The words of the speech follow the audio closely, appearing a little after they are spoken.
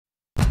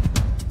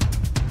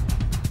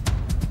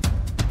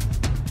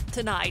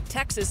Tonight,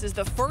 Texas is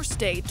the first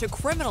state to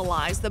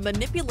criminalize the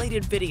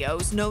manipulated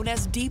videos known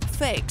as deep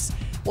fakes.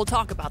 We'll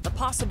talk about the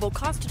possible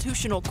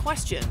constitutional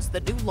questions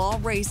the new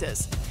law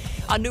raises.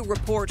 A new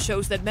report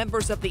shows that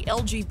members of the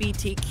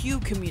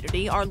LGBTQ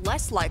community are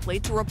less likely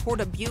to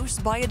report abuse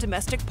by a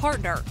domestic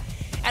partner.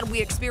 And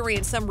we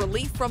experience some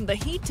relief from the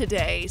heat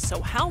today, so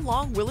how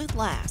long will it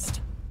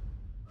last?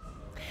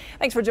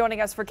 Thanks for joining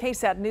us for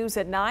KSAT News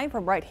at 9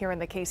 from right here in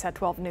the KSAT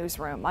 12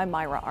 newsroom. I'm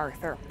Myra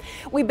Arthur.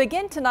 We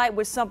begin tonight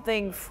with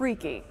something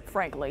freaky,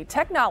 frankly,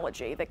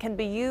 technology that can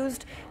be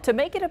used to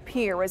make it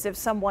appear as if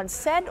someone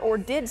said or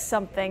did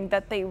something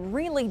that they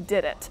really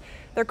didn't.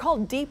 They're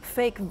called deep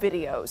fake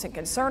videos, and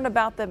concern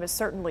about them is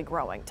certainly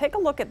growing. Take a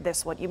look at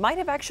this one. You might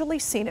have actually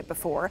seen it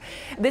before.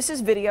 This is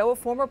video of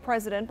former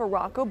President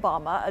Barack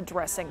Obama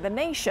addressing the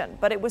nation,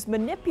 but it was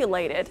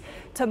manipulated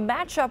to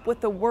match up with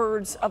the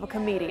words of a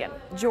comedian,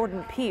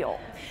 Jordan Peele.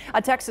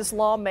 A Texas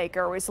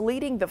lawmaker is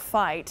leading the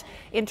fight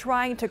in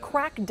trying to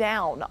crack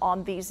down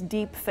on these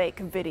deep fake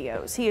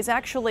videos. He is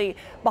actually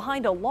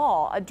behind a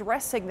law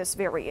addressing this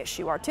very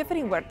issue. Our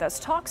Tiffany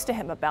Huertas talks to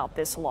him about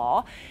this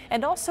law,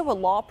 and also a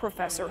law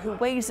professor who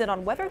weighs in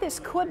on whether this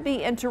could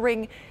be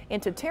entering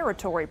into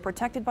territory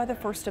protected by the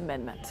First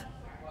Amendment.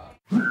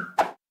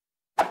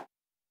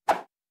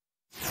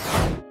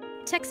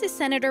 Texas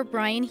Senator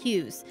Brian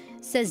Hughes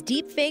says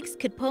deepfakes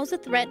could pose a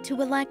threat to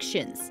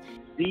elections.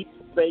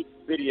 Deepfake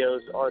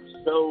videos are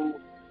so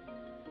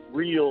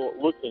real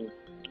looking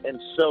and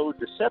so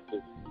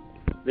deceptive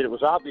that it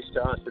was obvious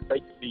to us that they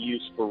could be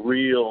used for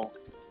real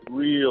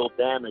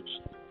damage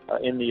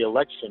in the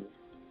election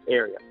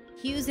area.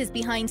 Hughes is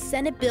behind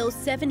Senate Bill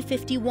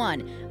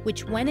 751,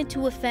 which went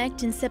into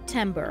effect in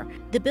September.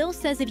 The bill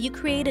says if you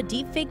create a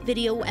deepfake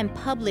video and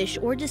publish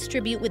or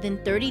distribute within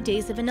 30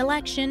 days of an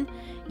election,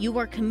 you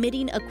are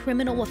committing a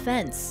criminal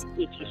offense.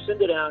 If you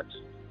send it out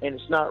and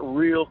it's not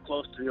real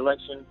close to the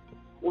election,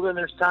 well, then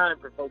there's time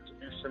for folks to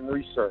do some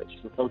research,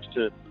 for folks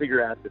to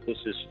figure out that this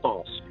is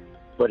false.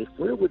 But if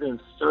we're within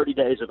 30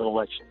 days of an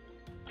election,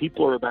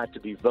 people are about to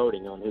be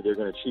voting on who they're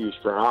going to choose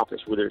for an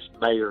office, whether it's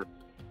mayor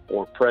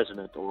or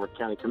president or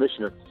county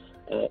commissioner.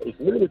 If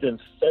we're within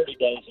 30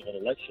 days of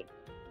an election,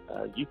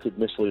 you could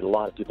mislead a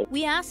lot of people.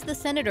 We asked the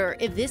senator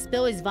if this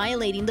bill is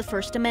violating the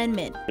First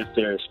Amendment. If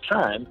there's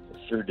time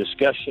through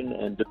discussion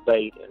and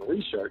debate and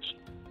research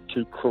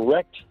to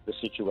correct the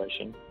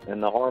situation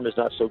and the harm is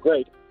not so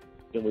great,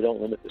 then we don't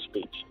limit the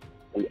speech.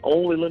 We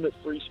only limit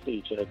free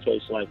speech in a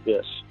case like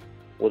this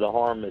where the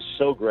harm is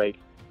so great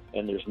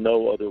and there's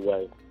no other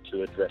way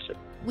to address it.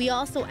 We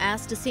also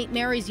asked a St.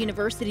 Mary's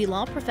University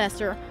law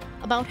professor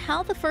about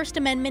how the First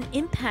Amendment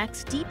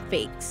impacts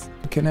deepfakes.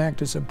 It can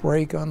act as a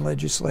brake on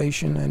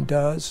legislation, and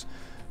does,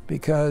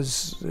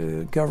 because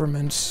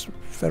governments,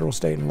 federal,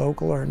 state, and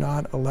local, are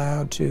not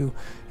allowed to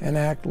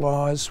enact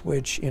laws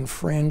which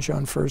infringe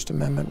on First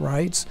Amendment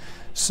rights.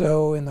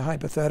 So in the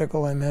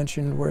hypothetical I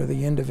mentioned, where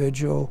the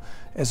individual,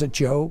 as a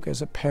joke,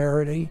 as a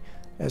parody,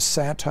 as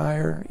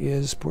satire,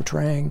 is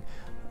portraying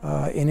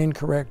an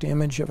incorrect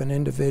image of an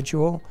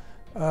individual,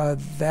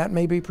 that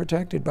may be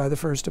protected by the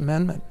First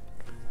Amendment,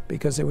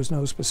 because there was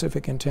no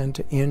specific intent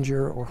to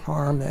injure or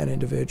harm that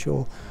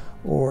individual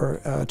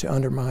or to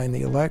undermine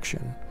the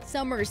election.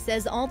 Summers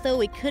says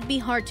although it could be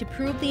hard to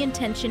prove the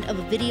intention of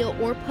a video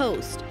or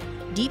post,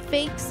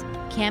 deepfakes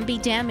can be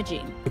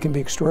damaging. It can be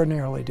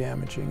extraordinarily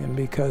damaging, and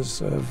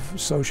because of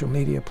social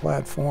media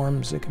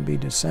platforms, it can be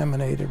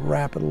disseminated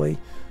rapidly,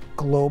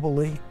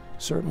 globally,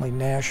 certainly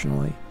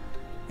nationally.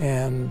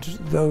 And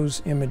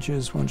those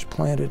images, once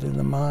planted in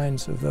the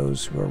minds of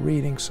those who are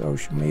reading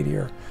social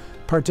media,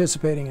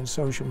 participating in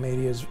social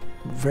media, is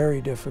very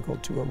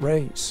difficult to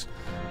erase.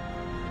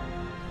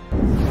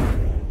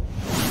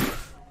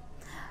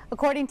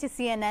 According to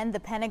CNN,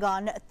 the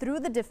Pentagon, through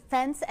the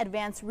Defense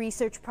Advanced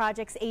Research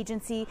Projects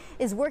Agency,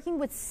 is working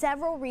with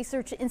several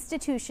research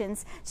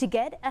institutions to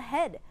get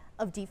ahead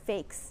of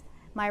deepfakes.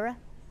 Myra?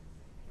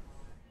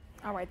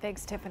 All right,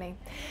 thanks, Tiffany.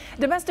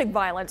 Domestic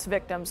violence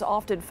victims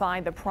often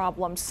find the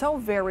problem so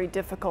very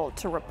difficult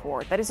to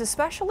report. That is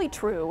especially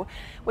true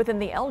within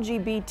the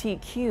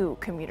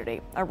LGBTQ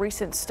community. A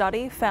recent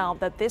study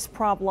found that this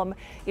problem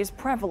is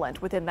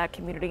prevalent within that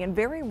community and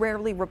very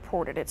rarely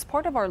reported. It's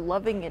part of our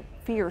Loving in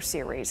Fear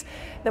series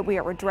that we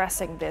are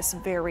addressing this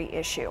very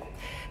issue.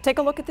 Take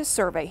a look at this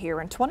survey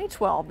here. In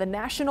 2012, the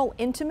National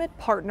Intimate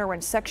Partner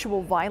and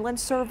Sexual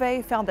Violence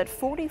Survey found that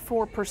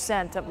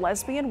 44% of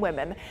lesbian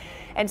women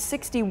and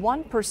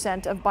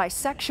 61% of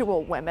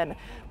bisexual women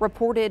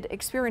reported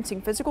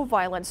experiencing physical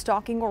violence,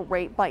 stalking, or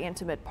rape by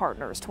intimate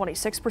partners.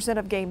 26%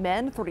 of gay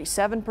men,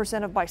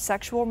 37% of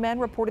bisexual men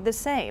reported the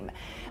same.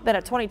 Then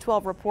a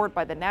 2012 report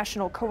by the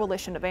National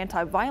Coalition of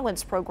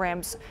Anti-Violence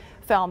Programs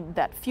found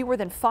that fewer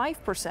than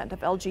 5% of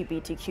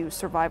LGBTQ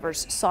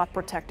survivors sought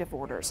protective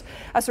orders.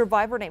 A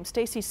survivor named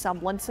Stacy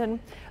Sumlinson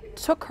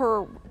took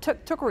her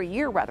a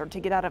year to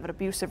get out of an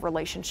abusive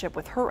relationship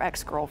with her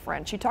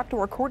ex-girlfriend. She talked to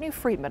our Courtney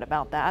Friedman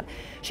about that.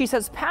 She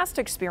says past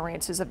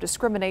experiences of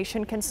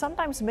discrimination can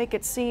sometimes make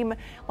it seem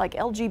like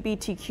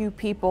LGBTQ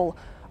people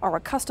are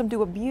accustomed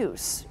to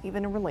abuse,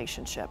 even in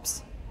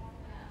relationships.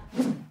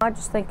 I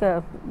just think,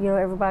 you know,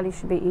 everybody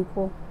should be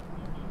equal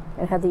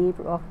and have the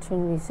equal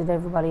opportunities that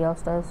everybody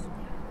else does.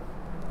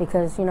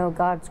 Because, you know,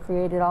 God's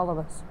created all of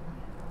us.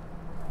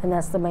 And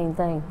that's the main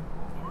thing.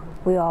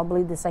 We all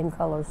bleed the same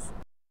colors.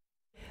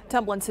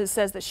 Tumblinson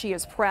says that she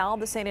is proud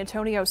the San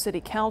Antonio City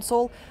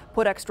Council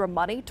put extra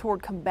money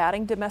toward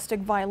combating domestic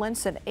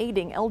violence and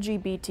aiding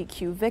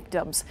LGBTQ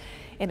victims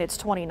in its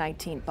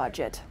 2019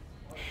 budget.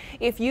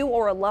 If you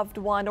or a loved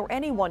one or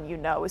anyone you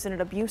know is in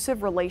an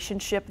abusive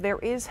relationship, there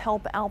is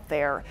help out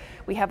there.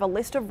 We have a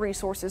list of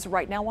resources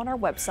right now on our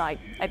website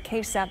at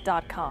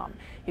KSAT.com.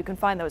 You can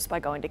find those by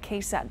going to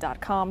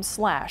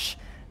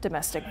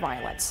KSAT.com/domestic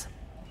violence.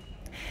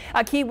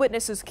 A key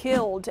witness is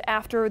killed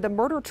after the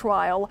murder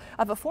trial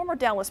of a former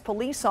Dallas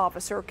police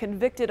officer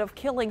convicted of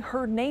killing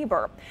her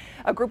neighbor.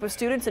 A group of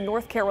students in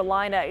North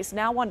Carolina is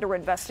now under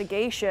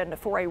investigation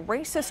for a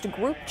racist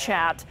group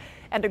chat,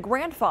 and a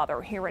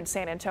grandfather here in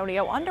San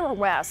Antonio under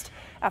arrest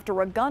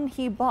after a gun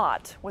he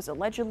bought was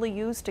allegedly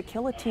used to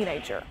kill a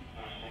teenager.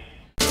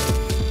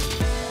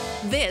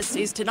 This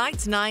is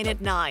tonight's 9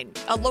 at 9.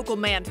 A local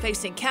man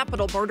facing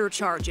capital murder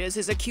charges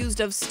is accused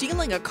of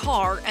stealing a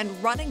car and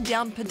running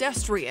down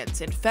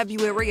pedestrians in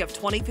February of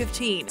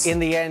 2015. In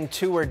the end,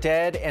 2 were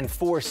dead and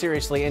 4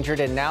 seriously injured,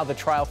 and now the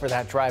trial for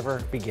that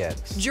driver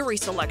begins. Jury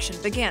selection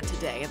began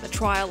today in the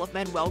trial of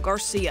Manuel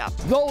Garcia.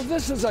 Though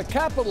this is a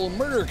capital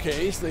murder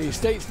case, the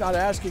state's not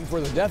asking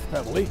for the death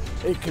penalty.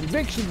 A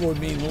conviction would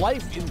mean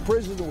life in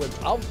prison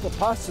without the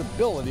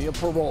possibility of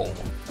parole.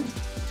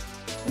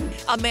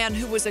 A man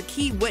who was a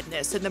key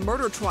witness in the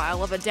murder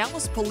trial of a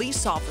Dallas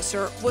police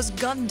officer was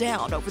gunned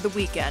down over the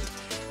weekend.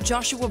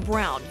 Joshua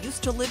Brown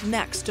used to live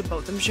next to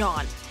Botham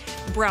Jean.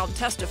 Brown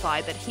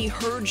testified that he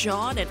heard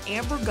Jean and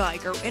Amber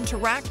Geiger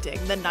interacting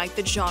the night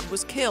that Jean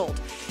was killed.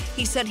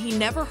 He said he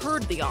never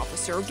heard the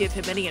officer give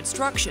him any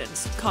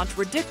instructions,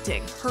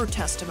 contradicting her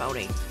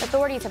testimony.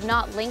 Authorities have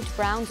not linked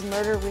Brown's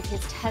murder with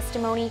his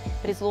testimony,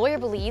 but his lawyer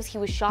believes he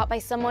was shot by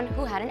someone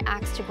who had an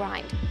axe to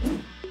grind.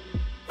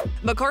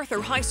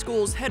 MacArthur High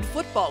School's head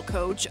football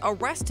coach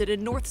arrested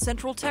in North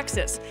Central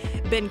Texas.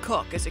 Ben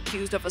Cook is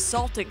accused of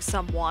assaulting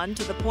someone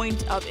to the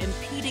point of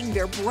impeding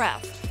their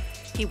breath.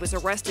 He was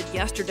arrested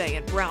yesterday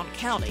in Brown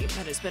County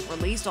and has been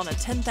released on a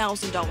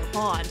 $10,000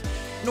 bond.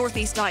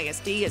 Northeast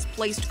ISD has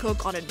placed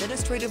Cook on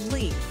administrative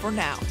leave for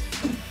now.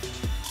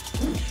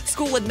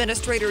 School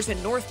administrators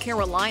in North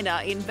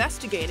Carolina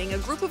investigating a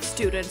group of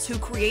students who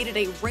created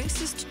a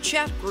racist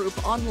chat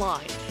group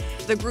online.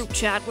 The group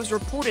chat was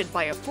reported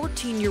by a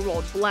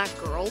 14-year-old black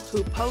girl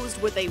who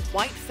posed with a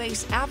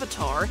white-face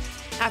avatar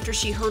after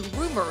she heard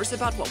rumors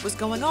about what was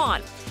going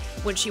on.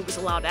 When she was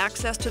allowed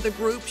access to the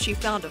group, she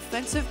found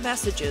offensive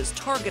messages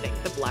targeting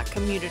the black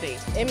community.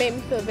 It made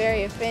me feel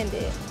very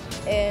offended,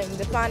 and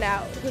to find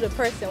out who the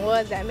person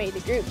was that made the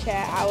group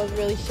chat, I was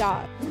really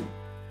shocked.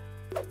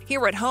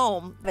 Here at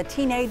home, a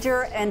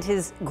teenager and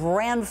his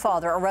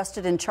grandfather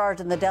arrested and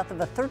charged in the death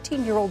of a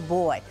 13-year-old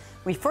boy.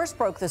 We first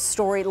broke this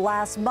story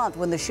last month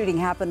when the shooting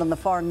happened on the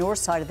far north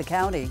side of the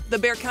county. The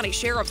Bexar County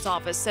Sheriff's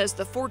Office says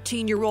the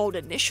 14-year-old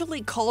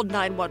initially called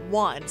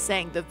 911,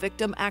 saying the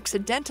victim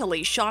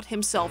accidentally shot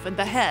himself in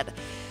the head.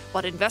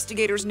 But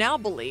investigators now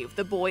believe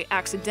the boy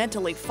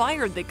accidentally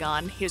fired the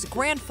gun his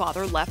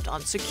grandfather left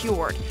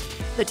unsecured.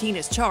 The teen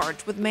is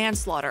charged with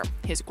manslaughter.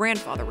 His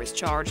grandfather is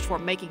charged for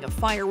making a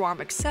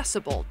firearm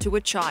accessible to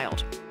a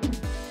child.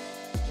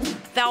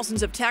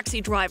 Thousands of taxi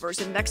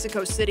drivers in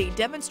Mexico City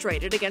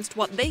demonstrated against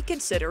what they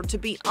considered to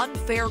be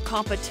unfair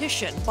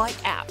competition by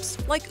apps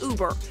like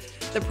Uber.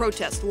 The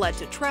protest led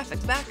to traffic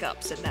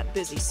backups in that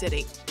busy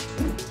city.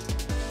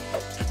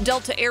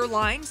 Delta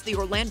Airlines, the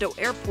Orlando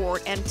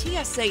Airport, and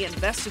TSA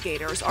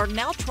investigators are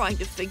now trying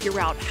to figure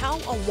out how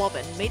a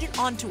woman made it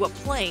onto a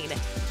plane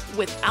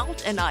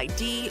without an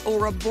ID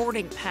or a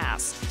boarding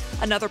pass.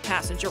 Another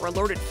passenger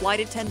alerted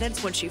flight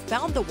attendants when she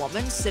found the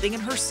woman sitting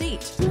in her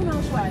seat. Who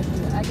knows what I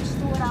did? I just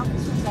threw it out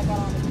as soon as I got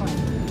on the plane.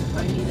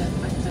 I need a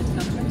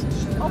government.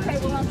 Okay,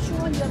 well, I'm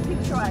showing you a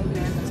picture right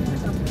there.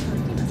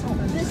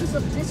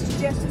 This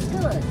is just as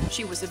good.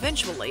 She was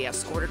eventually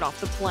escorted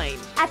off the plane.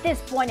 At this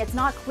point, it's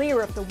not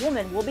clear if the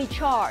woman will be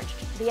charged.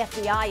 The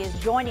FBI is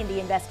joining the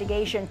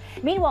investigation.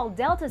 Meanwhile,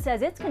 Delta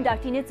says it's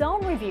conducting its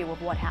own review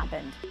of what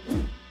happened.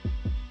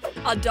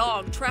 A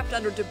dog trapped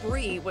under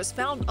debris was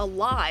found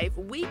alive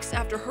weeks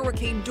after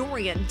Hurricane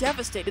Dorian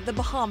devastated the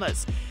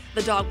Bahamas.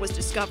 The dog was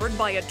discovered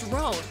by a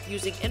drone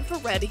using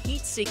infrared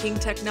heat-seeking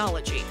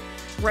technology.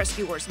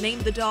 Rescuers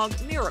named the dog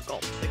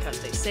Miracle because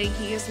they say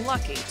he is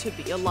lucky to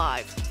be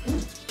alive.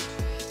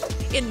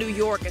 In New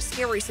York, a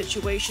scary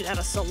situation at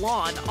a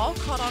salon, all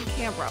caught on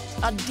camera.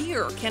 A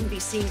deer can be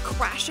seen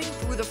crashing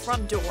through the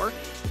front door,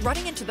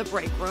 running into the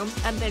break room,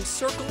 and then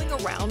circling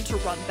around to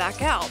run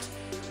back out.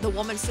 The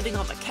woman sitting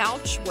on the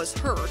couch was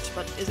hurt,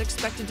 but is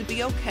expected to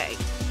be okay.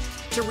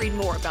 To read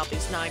more about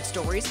these 9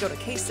 stories, go to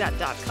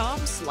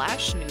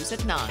ksat.com/news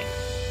at 9.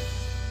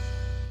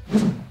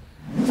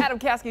 Adam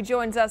Caskey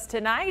joins us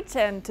tonight,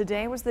 and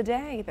today was the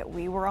day that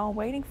we were all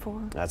waiting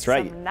for. That's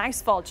right. Some nice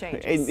fall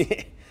changes.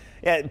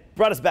 Yeah, it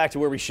brought us back to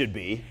where we should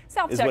be.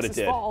 South is Texas what it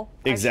did. fall.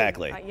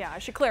 Exactly. I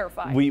should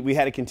clarify. We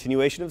had a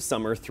continuation of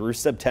summer through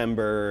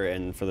September,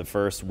 and for the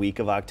first week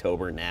of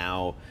October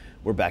now,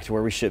 we're back to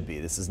where we should be.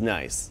 This is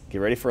nice. Get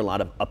ready for a lot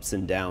of ups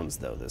and downs,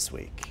 though, this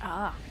week.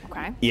 Ah,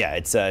 okay. Yeah,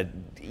 it's a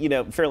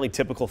fairly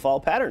typical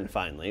fall pattern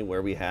finally,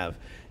 where we have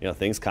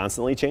things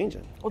constantly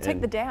changing. We'll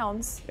take the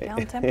downs,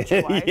 down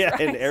temperature-wise. Yeah,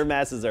 right? and air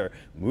masses are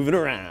moving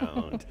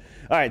around.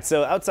 All right,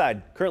 so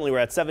outside, currently we're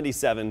at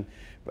 77.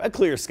 A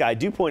clear sky,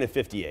 dew point of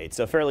 58,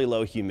 so fairly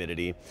low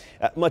humidity.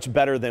 Much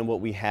better than what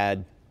we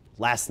had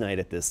last night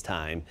at this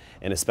time,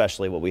 and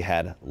especially what we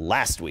had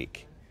last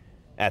week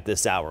at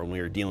this hour when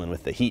we were dealing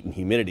with the heat and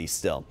humidity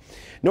still.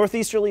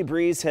 Northeasterly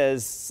breeze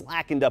has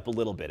slackened up a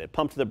little bit. It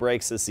pumped the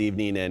brakes this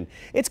evening, and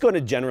it's going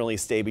to generally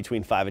stay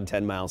between 5 and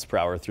 10 miles per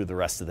hour through the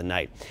rest of the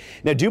night.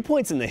 Now, dew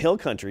points in the hill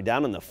country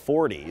down in the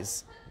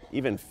 40s,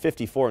 even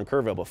 54 in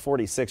Kerrville, but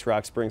 46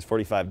 Rock Springs,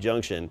 45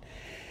 Junction.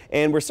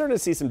 And we're starting to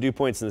see some dew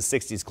points in the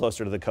 60s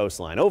closer to the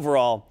coastline.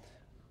 Overall,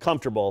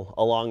 comfortable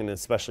along and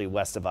especially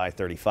west of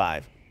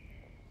I-35.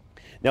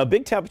 Now,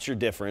 big temperature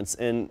difference,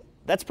 and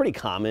that's pretty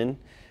common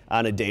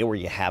on a day where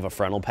you have a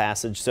frontal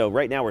passage. So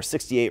right now we're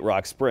 68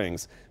 Rock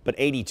Springs, but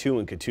 82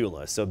 in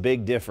Cotulla. So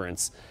big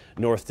difference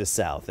north to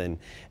south. And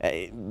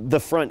the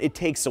front, it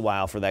takes a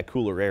while for that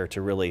cooler air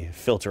to really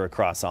filter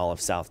across all of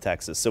South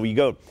Texas. So you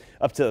go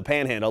up to the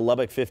Panhandle,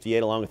 Lubbock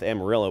 58 along with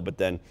Amarillo, but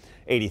then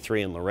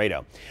 83 in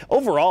Laredo.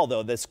 Overall,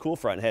 though, this cool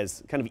front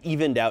has kind of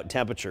evened out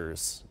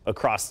temperatures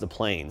across the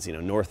plains,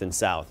 north and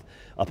south,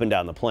 up and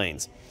down the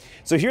plains.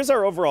 So here's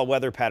our overall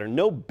weather pattern.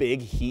 No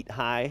big heat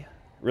high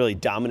really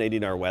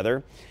dominating our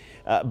weather.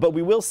 But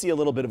we will see a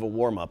little bit of a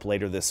warm-up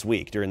later this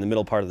week during the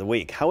middle part of the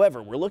week.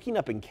 However, we're looking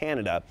up in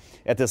Canada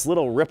at this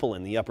little ripple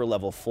in the upper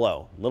level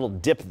flow, little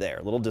dip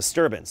there, little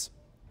disturbance.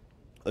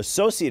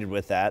 Associated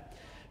with that,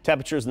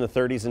 temperatures in the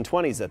 30s and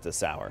 20s at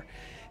this hour.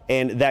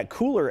 And that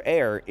cooler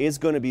air is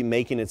going to be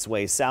making its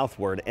way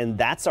southward, and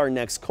that's our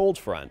next cold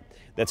front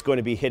that's going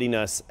to be hitting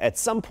us at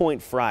some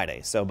point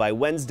Friday. So by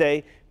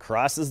Wednesday,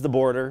 crosses the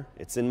border.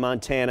 It's in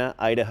Montana,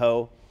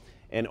 Idaho,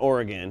 and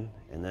Oregon,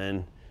 and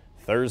then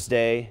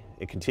Thursday,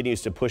 it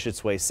continues to push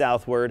its way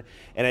southward,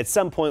 and at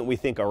some point we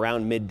think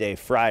around midday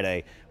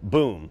Friday,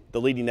 boom, the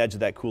leading edge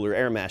of that cooler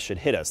air mass should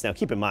hit us. Now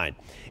keep in mind,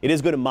 it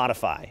is going to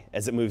modify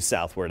as it moves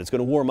southward. It's going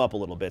to warm up a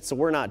little bit, so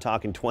we're not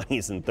talking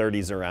 20s and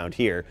 30s around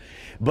here,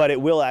 but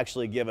it will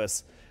actually give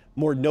us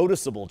more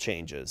noticeable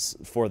changes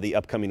for the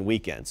upcoming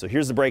weekend. So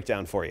here's the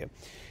breakdown for you.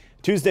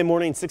 Tuesday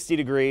morning, 60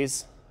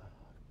 degrees.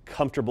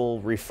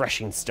 Comfortable,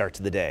 refreshing start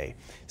to the day.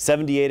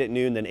 78 at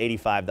noon, then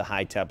 85 the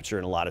high temperature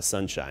and a lot of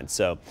sunshine.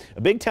 So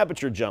a big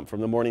temperature jump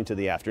from the morning to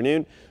the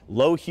afternoon.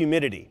 Low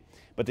humidity,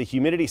 but the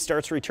humidity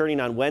starts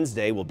returning on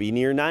Wednesday. Will be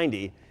near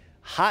 90.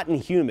 Hot and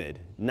humid,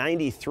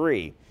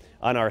 93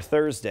 on our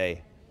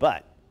Thursday.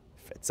 But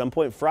at some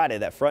point Friday,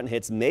 that front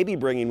hits, maybe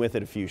bringing with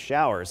it a few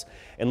showers.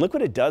 And look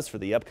what it does for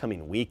the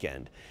upcoming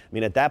weekend. I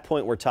mean, at that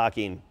point, we're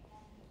talking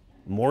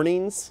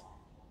mornings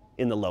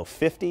in the low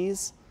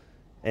 50s.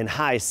 And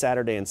highs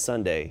Saturday and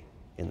Sunday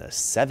in the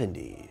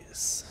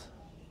 70s.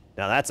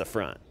 Now that's a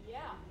front. Yeah,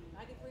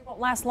 93 won't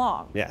last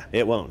long. Yeah,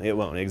 it won't,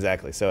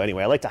 exactly. So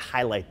anyway, I like to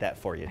highlight that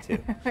for you too.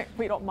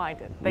 We don't mind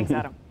it. Thanks,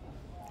 Adam.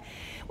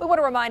 We want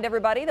to remind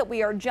everybody that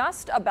we are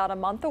just about a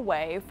month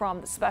away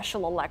from the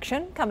special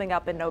election coming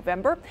up in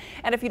November.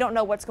 And if you don't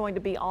know what's going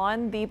to be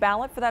on the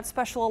ballot for that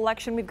special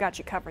election, we've got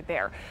you covered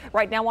there.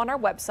 Right now on our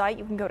website,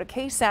 you can go to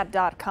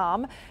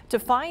KSAT.com to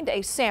find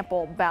a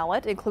sample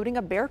ballot, including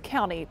a Bexar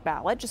County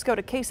ballot. Just go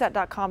to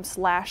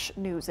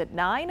KSAT.com/news at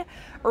 9.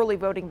 Early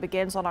voting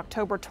begins on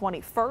October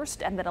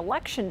 21st, and then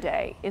Election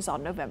Day is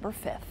on November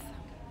 5th.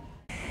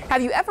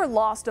 Have you ever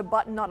lost a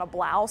button on a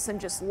blouse and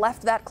just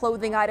left that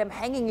clothing item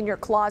hanging in your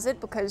closet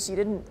because you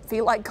didn't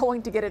feel like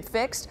going to get it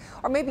fixed?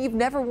 Or maybe you've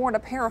never worn a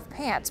pair of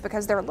pants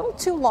because they're a little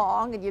too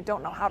long and you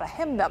don't know how to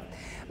hem them.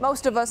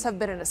 Most of us have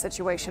been in a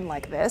situation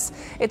like this.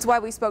 It's why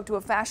we spoke to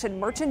a fashion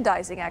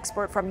merchandising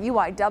expert from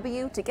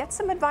UIW to get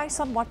some advice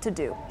on what to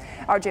do.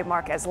 RJ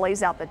Marquez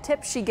lays out the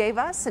tips she gave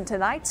us in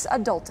tonight's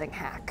Adulting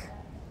Hack.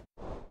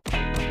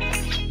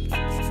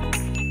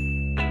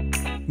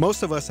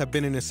 Most of us have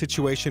been in a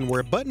situation where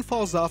a button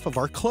falls off of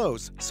our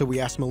clothes, so we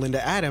asked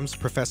Melinda Adams,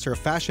 professor of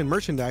fashion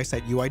merchandise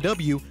at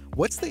UIW,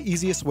 what's the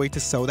easiest way to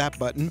sew that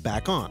button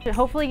back on?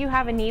 Hopefully you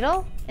have a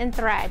needle and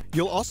thread.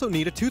 You'll also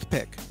need a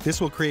toothpick.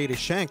 This will create a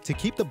shank to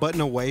keep the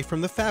button away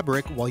from the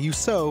fabric while you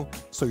sew,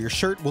 so your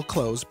shirt will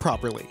close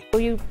properly.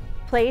 You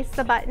place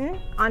the button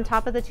on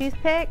top of the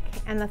toothpick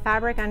and the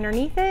fabric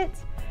underneath it,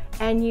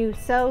 and you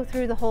sew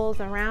through the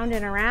holes around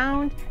and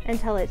around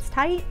until it's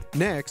tight.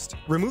 Next,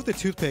 remove the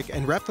toothpick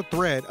and wrap the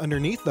thread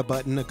underneath the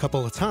button a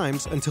couple of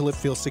times until it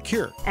feels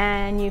secure.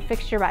 And you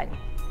fixed your button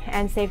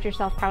and saved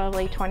yourself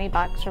probably 20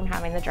 bucks from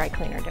having the dry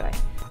cleaner do it.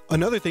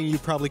 Another thing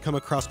you've probably come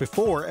across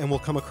before and will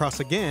come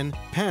across again,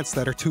 pants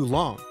that are too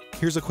long.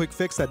 Here's a quick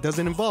fix that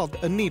doesn't involve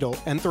a needle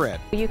and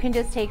thread. You can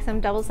just take some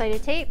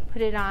double-sided tape,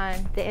 put it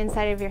on the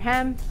inside of your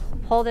hem,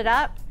 hold it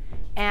up,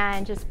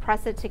 and just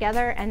press it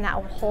together, and that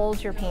will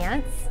hold your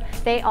pants.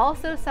 They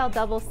also sell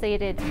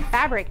double-sided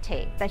fabric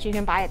tape that you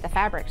can buy at the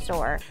fabric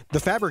store. The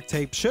fabric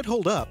tape should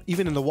hold up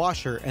even in the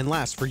washer and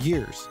last for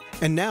years.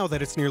 And now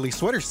that it's nearly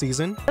sweater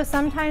season, So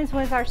sometimes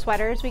with our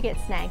sweaters we get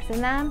snags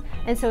in them,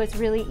 and so it's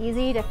really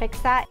easy to fix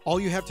that. all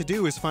you have to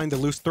do is find the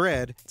loose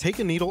thread, take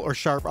a needle or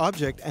sharp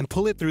object, and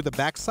pull it through the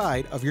back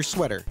side of your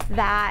sweater.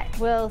 That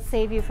will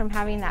save you from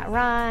having that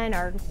run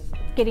or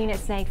getting it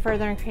snagged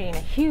further and creating a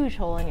huge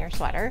hole in your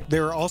sweater.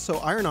 There are also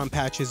iron-on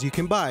patches you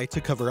can buy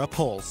to cover up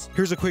holes.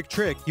 Here's a quick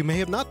trick you may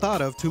have not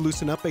thought of to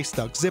loosen up a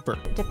stuck zipper.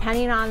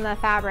 Depending on the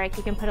fabric,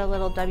 you can put a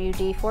little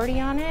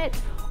WD-40 on it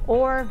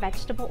or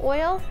vegetable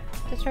oil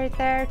just right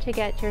there to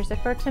get your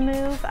zipper to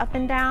move up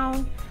and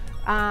down.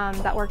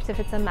 That works if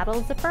it's a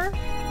metal zipper.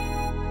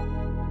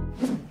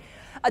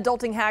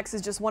 Adulting Hacks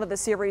is just one of the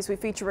series we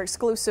feature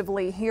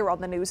exclusively here on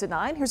the News at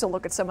 9. Here's a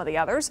look at some of the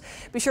others.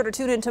 Be sure to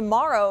tune in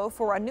tomorrow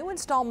for a new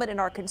installment in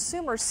our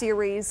consumer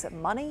series,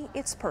 Money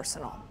It's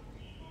Personal.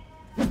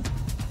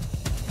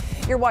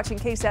 You're watching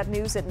KSAT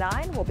News at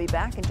 9. We'll be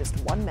back in just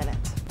 1 minute.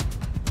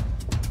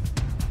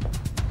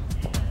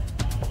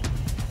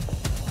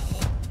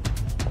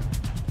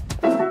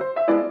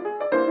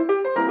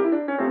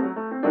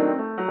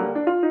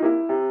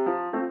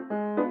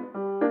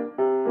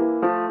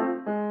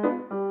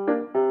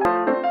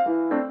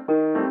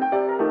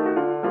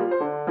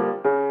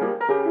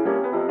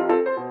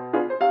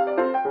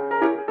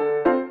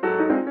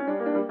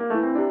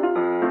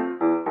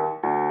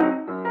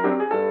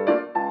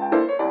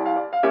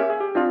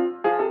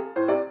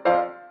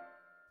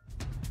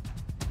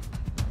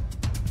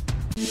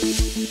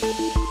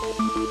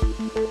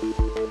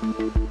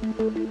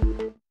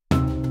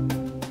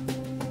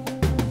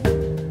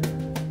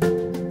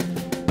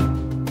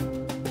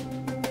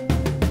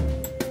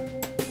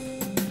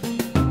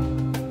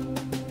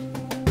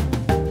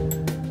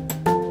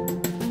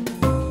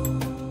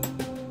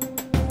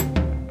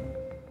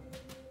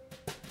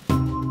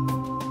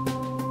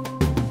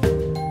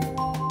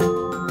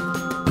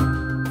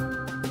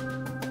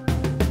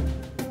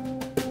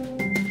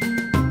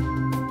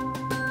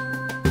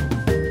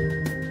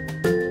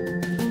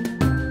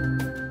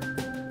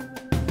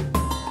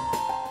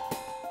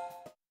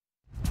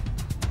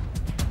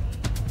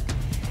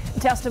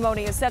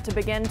 Testimony is set to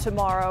begin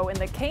tomorrow in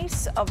the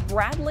case of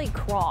Bradley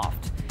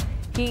Croft.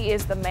 He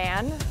is the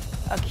man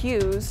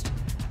accused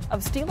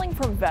of stealing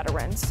from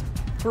veterans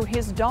through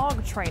his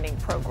dog training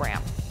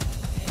program.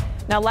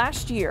 Now,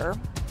 last year,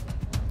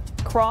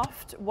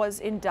 Croft was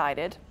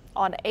indicted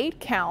on 8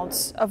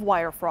 counts of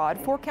wire fraud,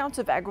 4 counts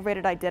of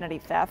aggravated identity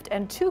theft,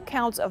 and 2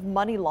 counts of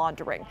money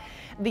laundering.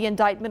 The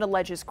indictment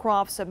alleges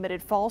Croft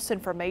submitted false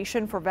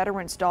information for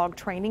veterans' dog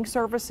training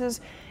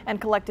services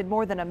and collected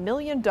more than $1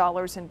 million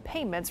in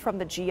payments from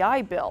the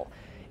GI Bill.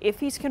 If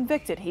he's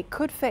convicted, he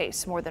could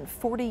face more than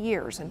 40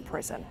 years in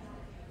prison.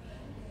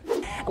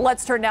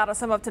 Let's turn now to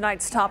some of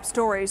tonight's top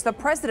stories. The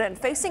president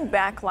facing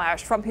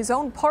backlash from his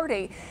own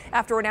party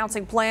after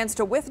announcing plans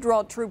to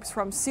withdraw troops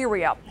from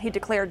Syria. He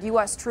declared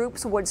U.S.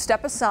 troops would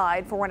step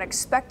aside for an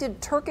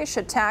expected Turkish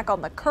attack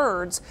on the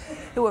Kurds,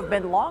 who have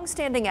been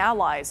long-standing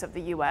allies of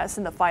the U.S.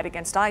 in the fight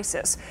against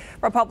ISIS.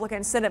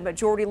 Republican Senate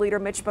Majority Leader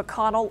Mitch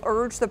McConnell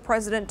urged the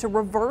president to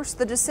reverse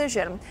the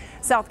decision.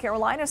 South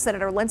Carolina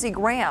Senator Lindsey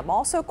Graham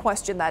also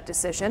questioned that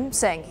decision,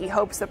 saying he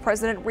hopes the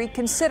president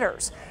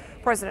reconsiders.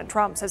 President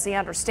Trump says he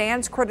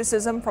understands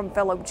criticism from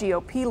fellow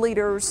GOP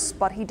leaders,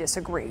 but he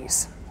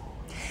disagrees.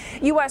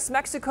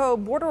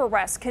 U.S.-Mexico border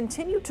arrests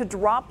continued to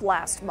drop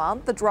last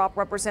month. The drop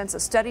represents a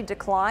steady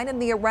decline in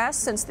the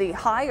arrests since the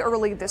high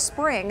early this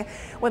spring,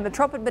 when the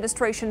Trump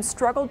administration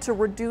struggled to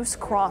reduce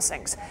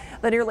crossings.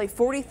 The nearly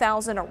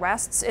 40,000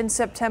 arrests in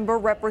September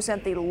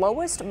represent the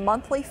lowest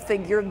monthly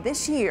figure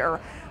this year.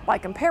 By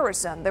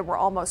comparison, there were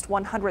almost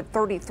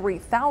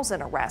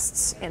 133,000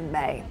 arrests in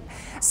May.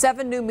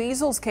 7 new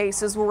measles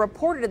cases were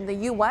reported in the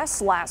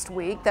U.S. last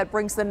week. That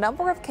brings the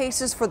number of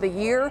cases for the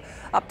year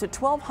up to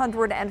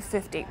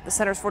 1,250. The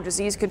Centers for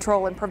Disease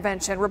Control and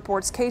Prevention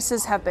reports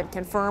cases have been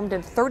confirmed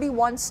in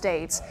 31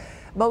 states.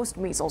 Most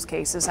measles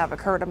cases have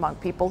occurred among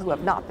people who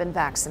have not been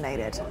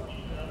vaccinated.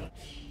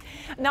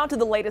 Now to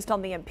the latest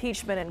on the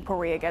impeachment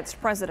inquiry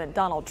against President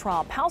Donald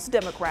Trump. House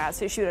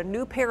Democrats issued a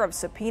new pair of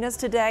subpoenas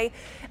today,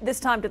 this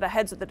time to the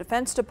heads of the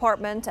Defense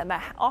Department and the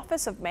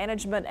Office of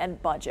Management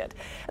and Budget.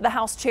 The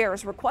House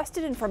chairs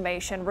requested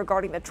information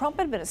regarding the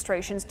Trump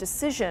administration's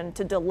decision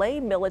to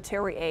delay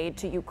military aid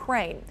to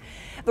Ukraine.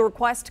 The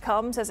request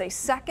comes as a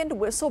second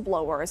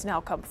whistleblower has now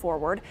come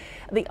forward.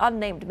 The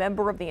unnamed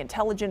member of the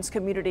intelligence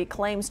community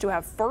claims to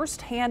have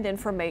first-hand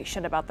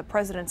information about the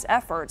president's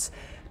efforts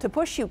to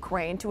push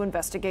Ukraine to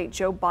investigate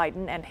Joe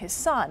Biden and his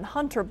son,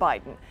 Hunter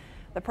Biden.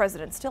 The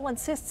president still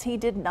insists he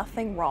did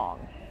nothing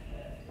wrong.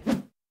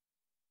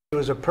 It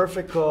was a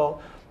perfect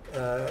call.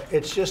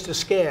 It's just a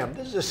scam.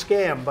 This is a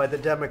scam by the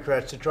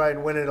Democrats to try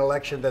and win an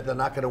election that they're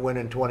not going to win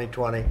in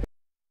 2020.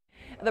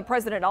 The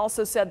president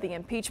also said the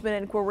impeachment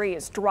inquiry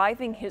is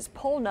driving his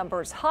poll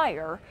numbers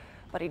higher,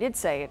 but he did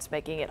say it's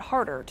making it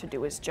harder to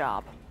do his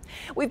job.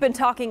 We've been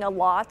talking a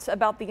lot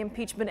about the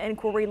impeachment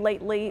inquiry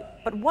lately,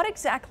 but what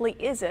exactly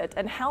is it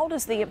and how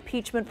does the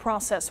impeachment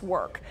process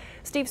work?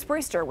 Steve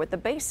Spriester with the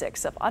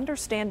basics of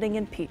understanding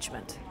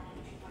impeachment.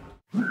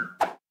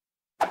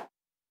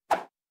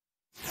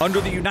 Under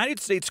the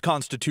United States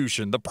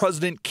Constitution, the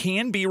president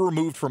can be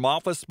removed from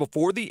office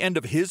before the end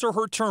of his or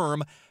her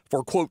term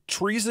for, quote,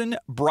 treason,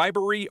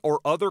 bribery, or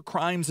other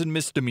crimes and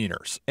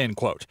misdemeanors, end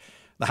quote.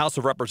 The House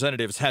of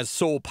Representatives has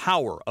sole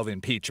power of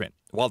impeachment,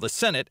 while the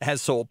Senate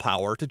has sole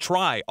power to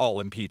try all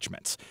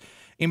impeachments.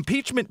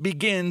 Impeachment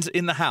begins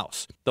in the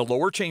House. The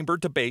lower chamber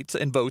debates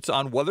and votes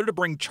on whether to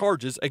bring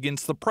charges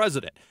against the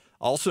president,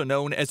 also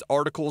known as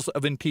articles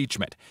of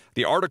impeachment.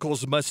 The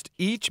articles must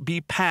each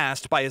be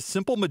passed by a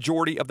simple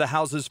majority of the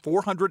House's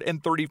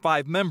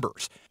 435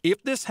 members.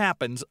 If this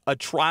happens, a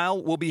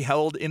trial will be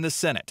held in the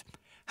Senate.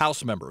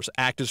 House members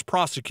act as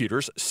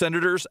prosecutors,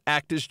 senators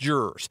act as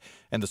jurors,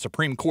 and the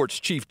Supreme Court's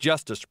Chief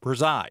Justice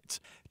presides.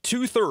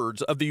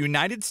 2/3 of the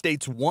United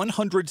States'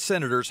 100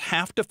 senators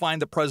have to find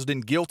the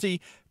president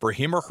guilty for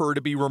him or her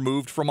to be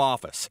removed from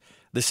office.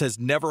 This has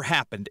never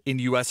happened in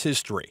U.S.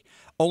 history.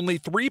 Only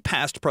 3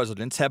 past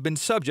presidents have been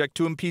subject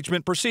to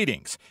impeachment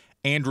proceedings.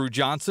 Andrew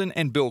Johnson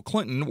and Bill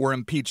Clinton were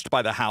impeached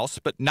by the House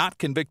but not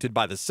convicted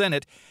by the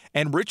Senate,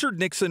 and Richard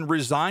Nixon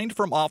resigned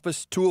from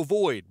office to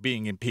avoid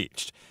being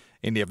impeached.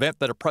 In the event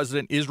that a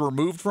president is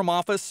removed from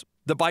office,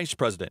 the vice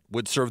president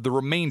would serve the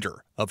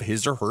remainder of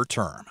his or her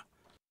term.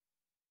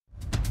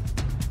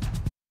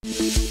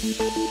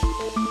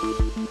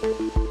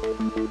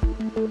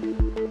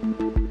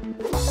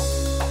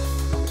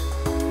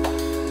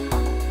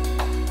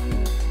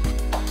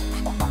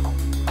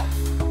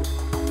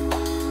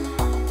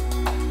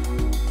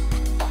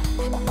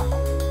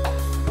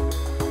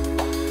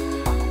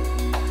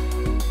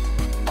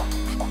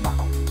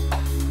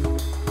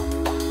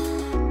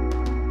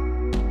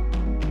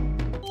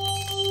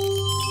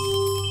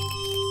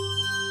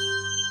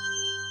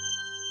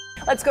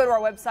 Let's go to our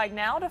website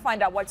now to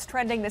find out what's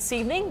trending this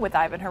evening with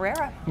Ivan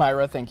Herrera.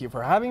 Myra, thank you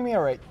for having me.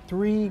 All right,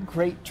 3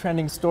 great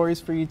trending stories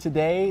for you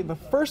today. The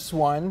first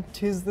one,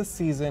 'tis the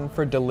season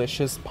for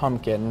delicious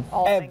pumpkin.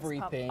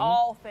 Everything.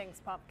 All things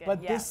pumpkin.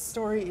 But this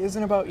story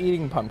isn't about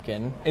eating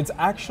pumpkin. It's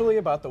actually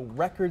about the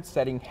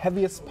record-setting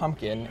heaviest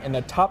pumpkin in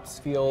the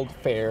Topsfield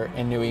Fair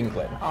in New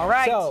England. All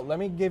right. So let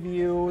me give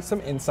you some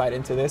insight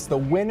into this. The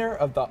winner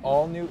of the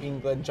All New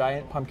England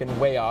Giant Pumpkin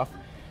Weigh-Off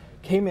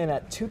came in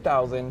at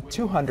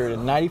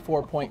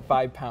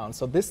 2,294.5 pounds.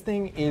 So this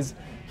thing is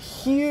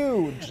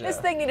huge. This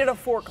thing needed a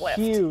forklift.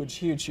 Huge,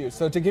 huge, huge.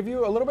 So to give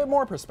you a little bit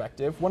more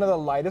perspective, one of the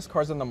lightest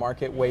cars on the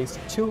market weighs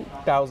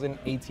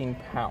 2,018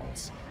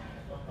 pounds.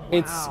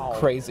 It's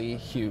crazy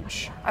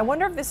huge. I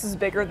wonder if this is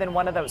bigger than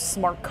one of those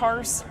smart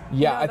cars.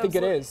 Yeah, I think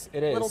it is.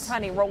 It is. Little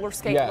tiny roller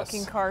skate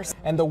looking cars.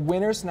 And the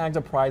winner snagged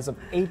a prize of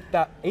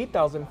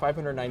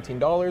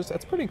 $8,519.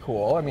 That's pretty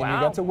cool. I mean, you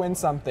got to win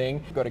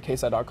something. Go to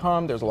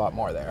KSAT.com. There's a lot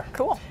more there.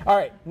 Cool. All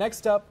right,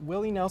 next up,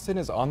 Willie Nelson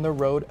is on the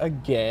road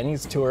again.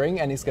 He's touring,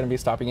 and he's going to be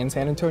stopping in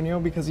San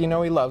Antonio because you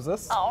know he loves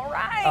us. All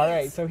right. All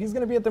right, so he's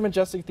going to be at the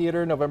Majestic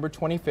Theater November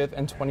 25th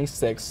and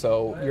 26th.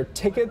 So your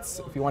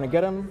tickets, if you want to get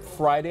them,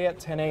 Friday at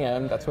 10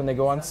 a.m. That's when they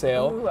go on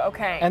sale. Ooh,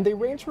 okay. And they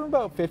range from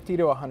about $50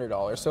 to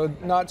 $100, so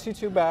not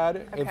too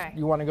bad if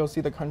you want to go see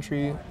the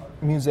country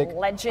music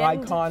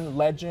icon,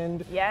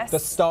 legend, the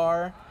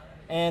star.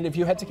 And if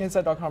you head to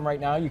KSAT.com right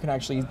now, you can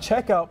actually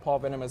check out Paul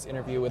Venema's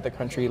interview with the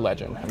country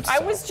legend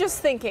himself. I was just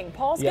thinking,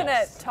 Paul's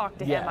gonna talk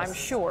to him, I'm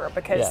sure,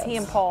 because he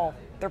and Paul,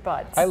 they're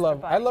buds. I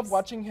love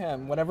watching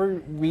him.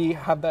 Whenever we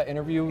have that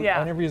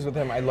interviews with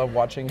him, I love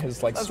watching his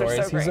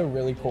stories. He's a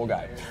really cool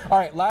guy. All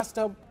right, last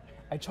up,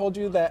 I told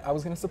you that I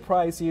was going to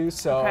surprise you,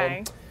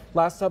 so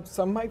last up,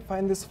 some might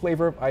find this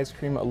flavor of ice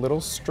cream a little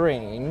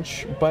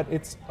strange, but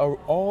it's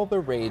all the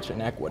rage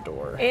in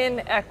Ecuador.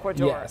 In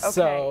Ecuador, yes,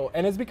 so,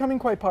 and it's becoming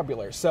quite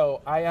popular.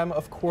 So I am,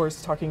 of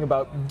course, talking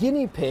about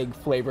guinea pig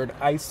flavored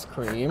ice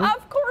cream.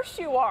 Of course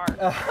you are.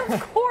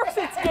 Of course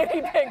it's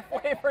guinea pig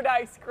flavored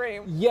ice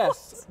cream.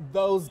 Yes,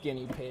 those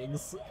guinea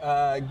pigs.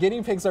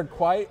 Guinea pigs are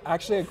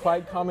actually a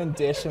quite common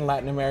dish in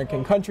Latin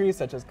American countries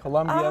such as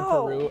Colombia,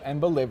 Peru,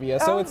 and Bolivia.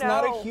 So it's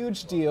not a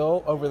huge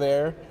deal over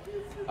there.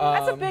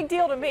 That's a big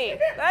deal to me.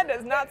 That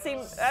does not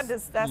seem, that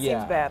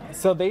seems bad.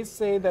 So they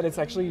say that it's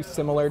actually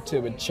similar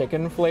to a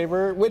chicken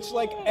flavor, which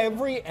like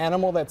every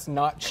animal that's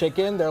not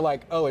chicken, they're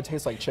like, oh, it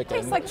tastes like chicken.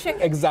 Tastes like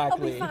chicken.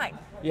 Exactly. It'll be fine.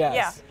 Yes.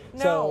 Yeah.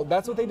 No. So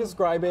that's what they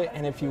describe it,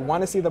 and if you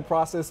want to see the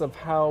process of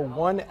how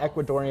one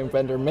Ecuadorian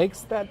vendor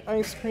makes that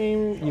ice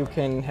cream, you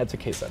can head to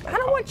KSAT.com. I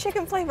don't want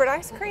chicken flavored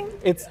ice cream.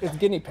 It's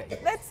guinea pig.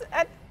 That's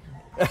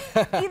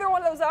either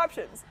one of those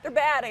options. They're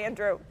bad,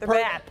 Andrew. They're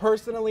bad.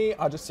 Personally,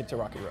 I'll just stick to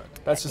Rocky Road.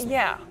 That's just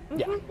yeah.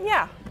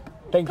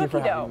 Thank you for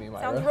having me,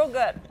 Myra. Sounds real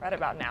good right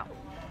about now.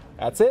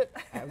 That's it.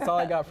 That's all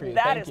I got for you.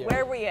 That is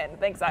where we end.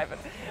 Thanks, Ivan.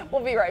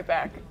 We'll be right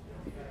back.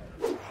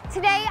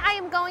 Today I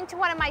am going to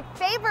one of my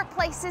favorite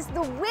places,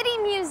 the Whitty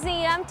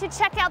Museum, to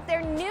check out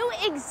their new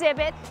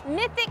exhibit,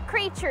 Mythic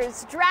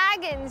Creatures,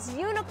 Dragons,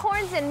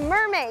 Unicorns, and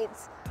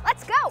Mermaids.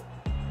 Let's go!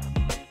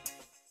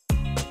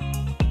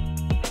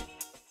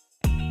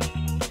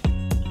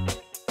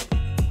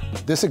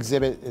 This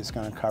exhibit is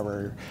going to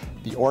cover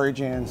the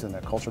origins and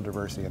the cultural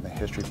diversity and the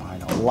history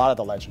behind a lot of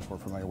the legends we're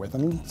familiar with,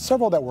 and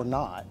several that we're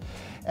not.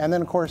 And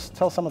then, of course,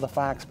 tell some of the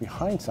facts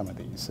behind some of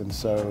these. And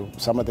so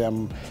some of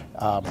them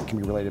can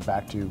be related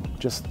back to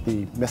just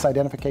the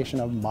misidentification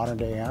of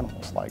modern-day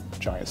animals like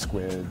giant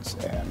squids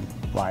and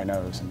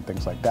rhinos and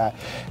things like that,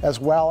 as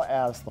well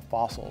as the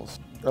fossils.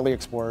 Early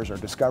explorers are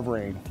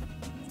discovering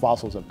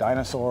fossils of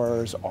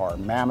dinosaurs or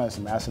mammoths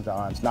and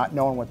mastodons, not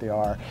knowing what they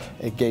are.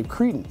 It gave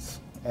credence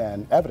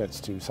and evidence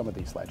to some of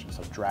these legends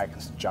of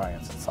dragons,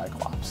 giants, and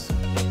cyclops.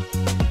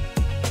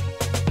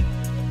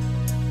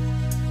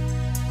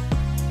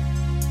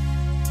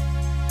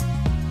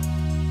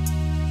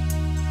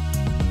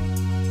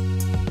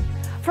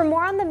 For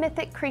more on the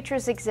Mythic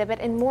Creatures exhibit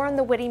and more on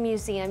the Whitty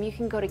Museum, you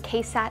can go to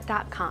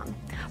KSAT.com.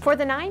 For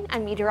the 9,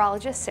 I'm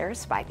meteorologist Sarah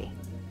Spivey.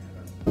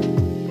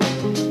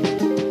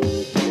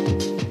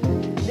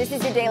 This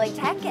is your daily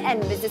tech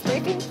and business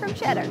briefing from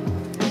Cheddar.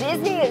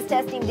 Disney is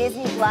testing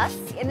Disney Plus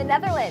in the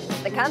Netherlands.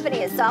 The company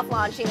is soft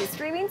launching the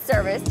streaming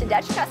service to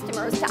Dutch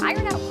customers to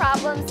iron out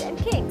problems and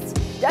kinks.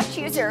 Dutch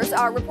users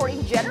are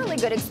reporting generally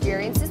good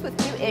experiences with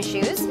few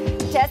issues.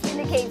 The test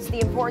indicates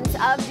the importance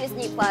of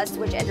Disney Plus,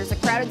 which enters a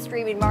crowded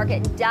streaming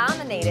market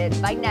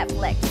dominated by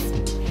Netflix.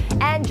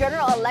 And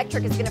General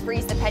Electric is going to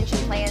freeze the pension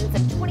plans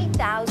of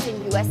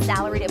 20,000 U.S.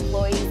 salaried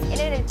employees in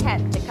an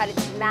attempt to cut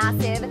its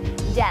massive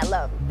debt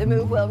load. The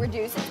move will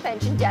reduce its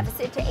pension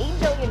deficit to $8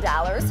 billion.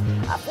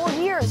 For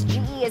years,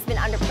 GE has been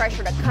under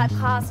pressure to cut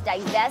costs,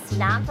 divest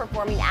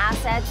non-performing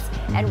assets,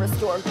 and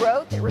restore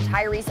growth.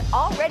 Retirees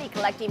already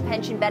collecting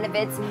pension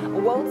benefits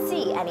won't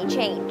see any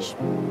change.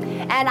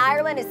 And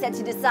Ireland is set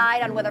to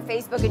decide on whether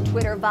Facebook and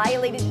Twitter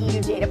violated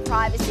EU data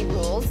privacy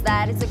rules.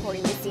 That is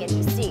according to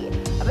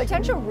CNBC. A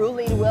potential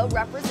ruling will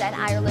represent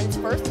Ireland's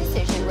first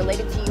decision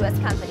related to U.S.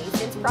 companies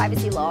since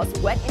privacy laws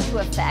went into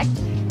effect.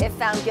 If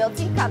found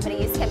guilty,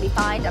 companies can be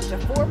fined up to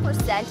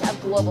 4%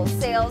 of global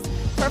sales.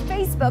 For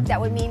Facebook, that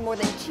would mean more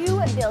than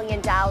 $2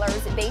 billion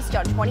based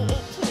on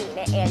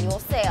 2018 annual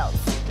sales.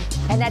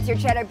 And that's your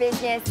Cheddar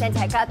Business and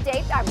Tech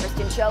Update. I'm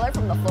Kristen Schiller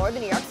from the floor of the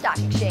New York Stock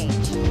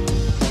Exchange.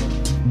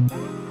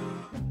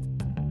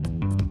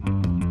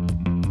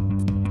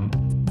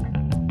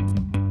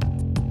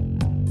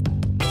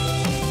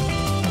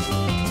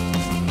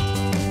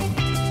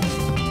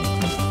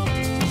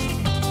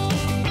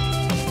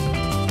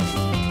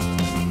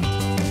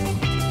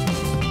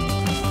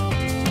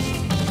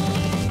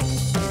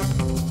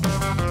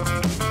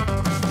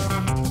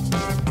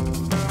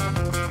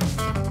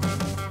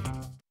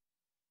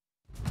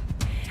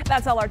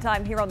 That's all our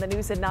time here on the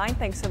News at 9.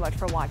 Thanks so much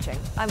for watching.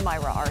 I'm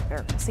Myra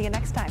Arthur. See you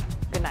next time.